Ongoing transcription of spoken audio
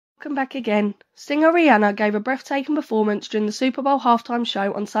Welcome back again. Singer Rihanna gave a breathtaking performance during the Super Bowl halftime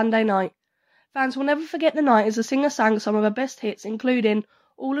show on Sunday night. Fans will never forget the night as the singer sang some of her best hits, including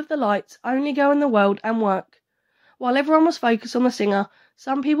All of the Lights, Only Girl in the World, and Work. While everyone was focused on the singer,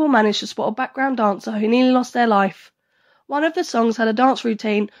 some people managed to spot a background dancer who nearly lost their life. One of the songs had a dance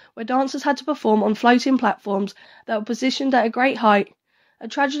routine where dancers had to perform on floating platforms that were positioned at a great height. A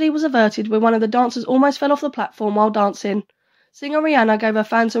tragedy was averted when one of the dancers almost fell off the platform while dancing. Singer Rihanna gave her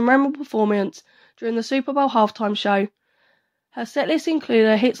fans a memorable performance during the Super Bowl halftime show. Her setlist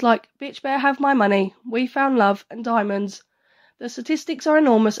included hits like Bitch Better Have My Money, We Found Love, and Diamonds. The statistics are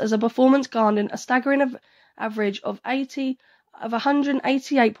enormous as her performance garnered a staggering average of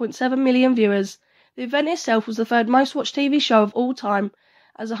 188.7 million viewers. The event itself was the third most watched TV show of all time,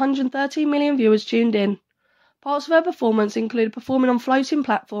 as 113 million viewers tuned in. Parts of her performance included performing on floating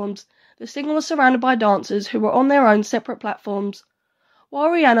platforms. The singer was surrounded by dancers who were on their own separate platforms. While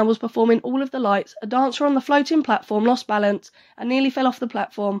Rihanna was performing All of the Lights, a dancer on the floating platform lost balance and nearly fell off the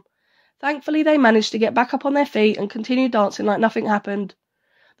platform. Thankfully, they managed to get back up on their feet and continue dancing like nothing happened.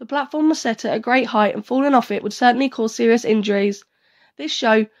 The platform was set at a great height, and falling off it would certainly cause serious injuries. This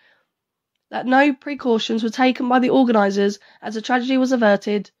showed that no precautions were taken by the organisers as the tragedy was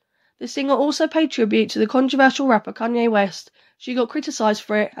averted. The singer also paid tribute to the controversial rapper Kanye West. She got criticised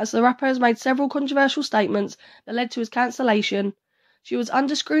for it, as the rapper has made several controversial statements that led to his cancellation. She was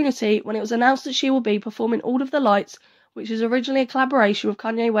under scrutiny when it was announced that she will be performing All of the Lights, which is originally a collaboration with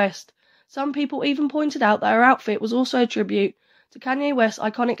Kanye West. Some people even pointed out that her outfit was also a tribute to Kanye West's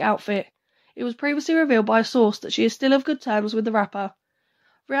iconic outfit. It was previously revealed by a source that she is still of good terms with the rapper.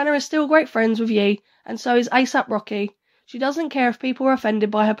 Rihanna is still great friends with Ye, and so is A$AP Rocky. She doesn't care if people are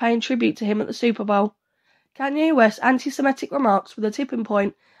offended by her paying tribute to him at the Super Bowl. Kanye West's anti-Semitic remarks were the tipping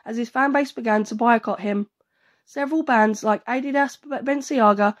point as his fanbase began to boycott him. Several bands like Adidas,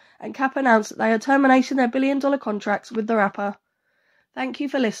 Balenciaga, and Cap announced that they are terminating their billion-dollar contracts with the rapper. Thank you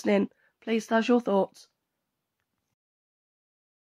for listening. Please tell us your thoughts.